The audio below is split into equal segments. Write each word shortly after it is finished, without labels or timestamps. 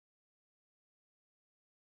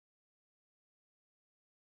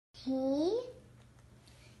He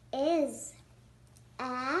is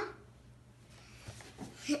a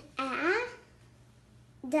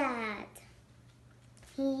dad.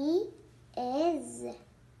 He is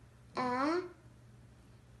a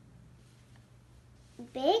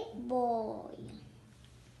big boy.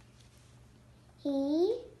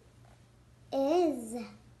 He is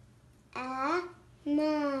a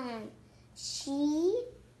man. She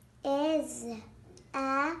is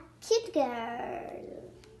a cute girl.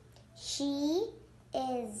 She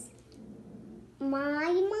is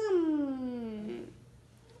my mom.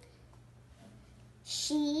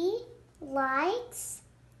 She likes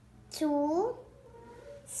to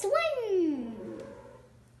swim.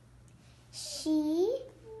 She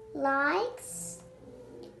likes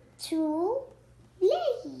to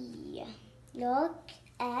play. Look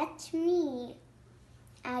at me.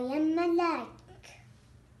 I am Malak.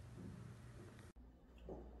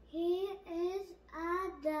 He is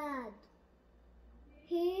a dad.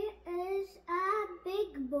 He is a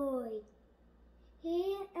big boy. He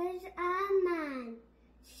is a man.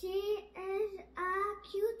 She is a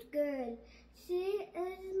cute girl. She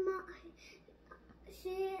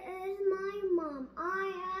is my mom.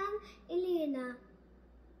 I am Elena.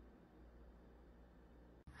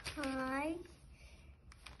 Hi.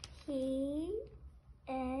 He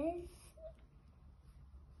is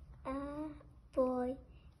a boy.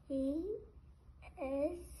 He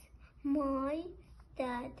is my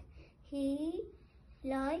dad. He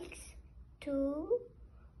likes to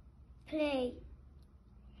play.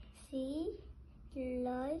 She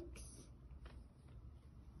likes.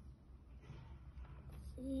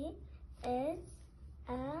 She is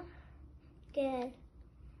a girl.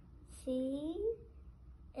 She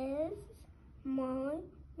is my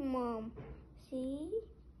mom. She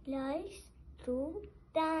likes to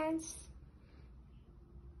dance.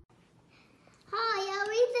 Hi, I'll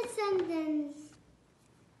read the sentence.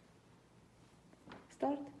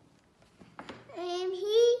 Start.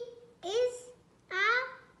 He is a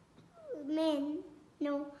man.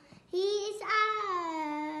 No, he is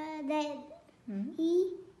a dad. He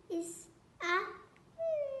is a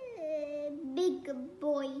big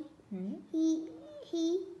boy. He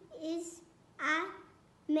is a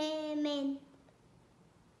man.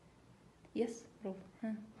 Yes,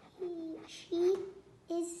 برافو. She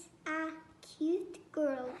is a cute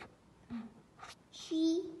girl. She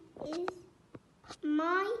is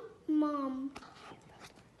my mom.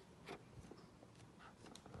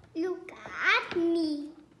 Look at me.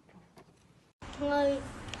 Hi,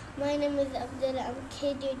 my name is Abdullah. I'm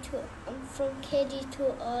KG2. I'm from KG2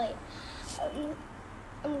 and I.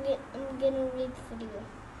 I'm gonna read for you.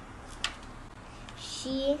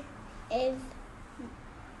 She is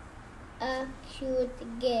a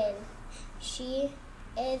cute girl. She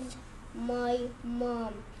is my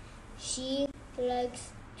mom. She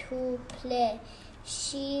likes to play.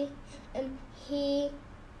 He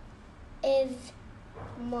is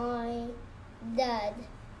my dad.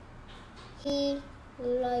 He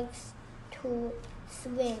likes to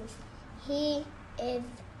swim. He is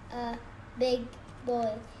a big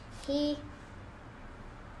boy. He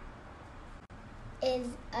is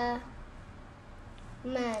a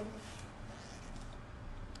man.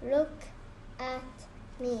 Look at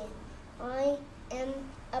me. I am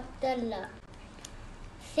Abdullah.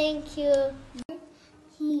 Thank you.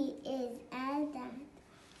 He is a dad.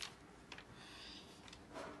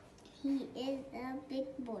 He is a big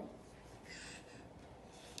boy.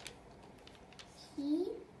 He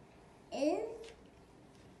is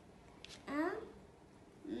a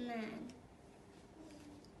man.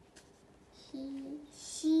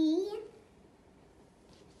 She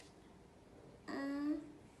a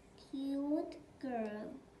cute girl.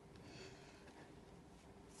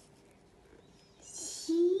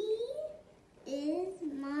 She is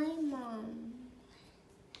my mom.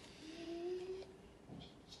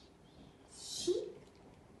 She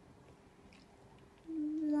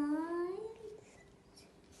likes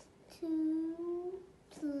to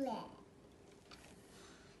play.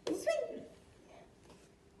 Swing.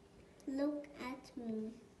 Look at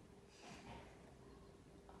me.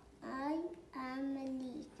 I am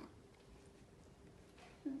Lisa.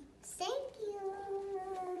 Thank you.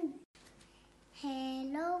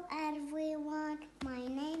 Hello everyone. My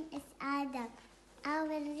name is Adam. I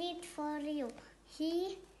will read for you.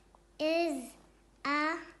 He is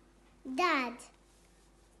a dad.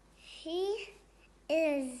 He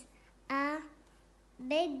is a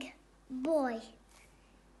big boy.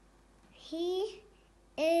 He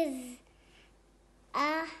is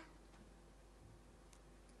a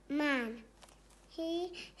man.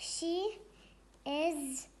 She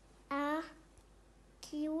is a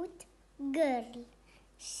cute girl.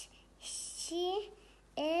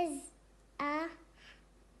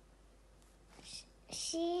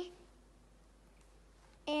 She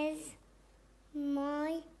is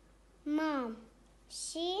my mom.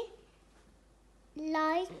 She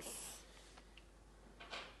likes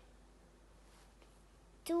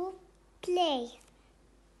to play.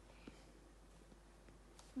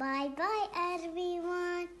 Bye bye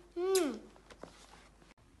everyone.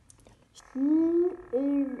 Who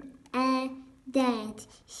is a dad?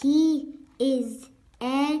 He is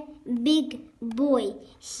a big boy.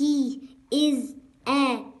 He is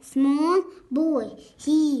a small boy.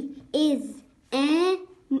 He is a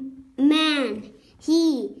man.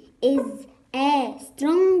 He is a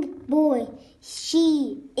strong boy.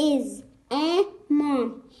 She is a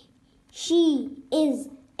mom. She is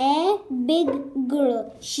a big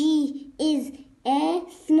girl. She is a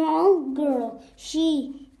small girl.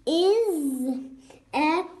 She is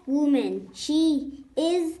a woman. She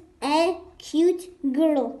is a cute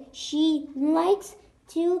girl. He likes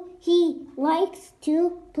to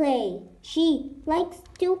play. She likes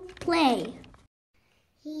to play.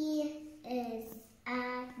 He is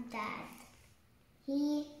a dad.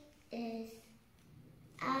 He is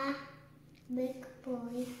a big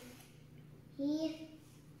boy. He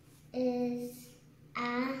is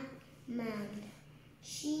a man.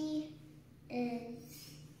 She is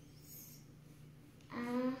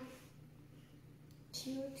a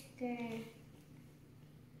cute girl.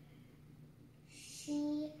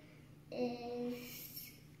 She is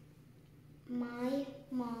my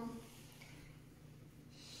mom.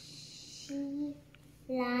 She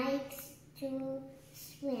likes to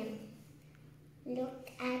swim. Look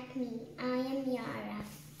at me. I am Yara.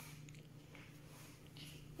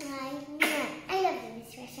 I love you,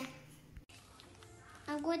 Miss Rasha.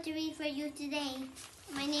 I'm going to read for you today.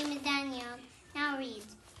 My name is Daniel. Now read.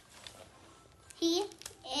 He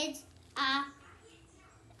is a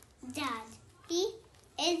dad. He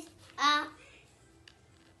is a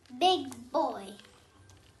big boy.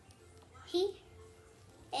 He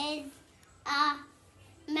is a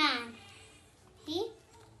man.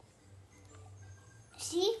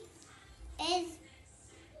 She is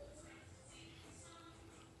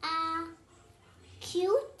a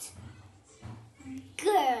cute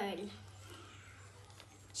girl.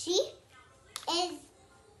 She is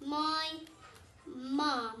my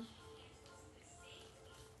mom.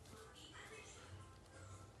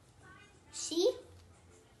 She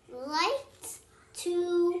likes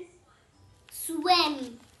to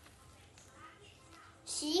swim.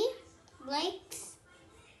 She likes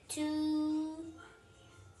to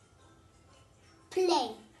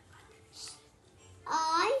play.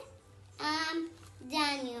 I am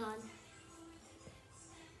Daniel.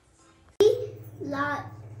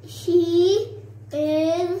 She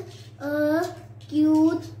is a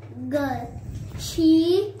cute girl.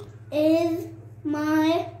 She is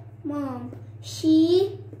my mom.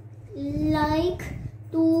 She likes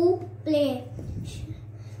to play.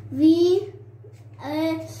 We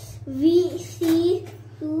see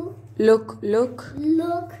to Look.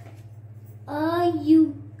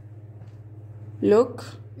 You.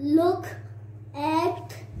 Look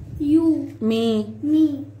At you.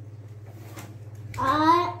 me.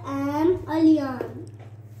 I am Alian.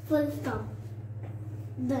 Full stop.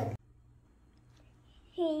 Done.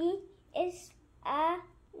 He is a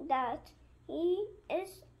dad. He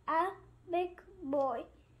is a big boy.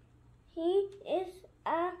 He is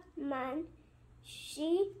a man.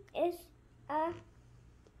 She is a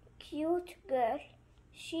cute girl.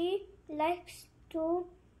 She likes to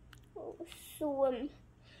swim.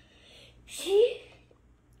 She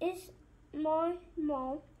is my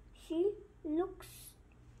mom. She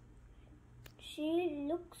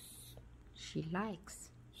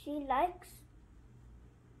likes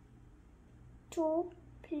to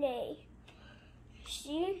play.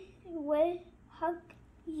 She will hug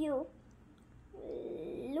you.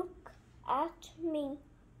 Look at me.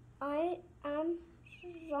 I am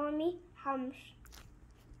Rami Hams.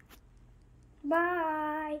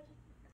 Bye.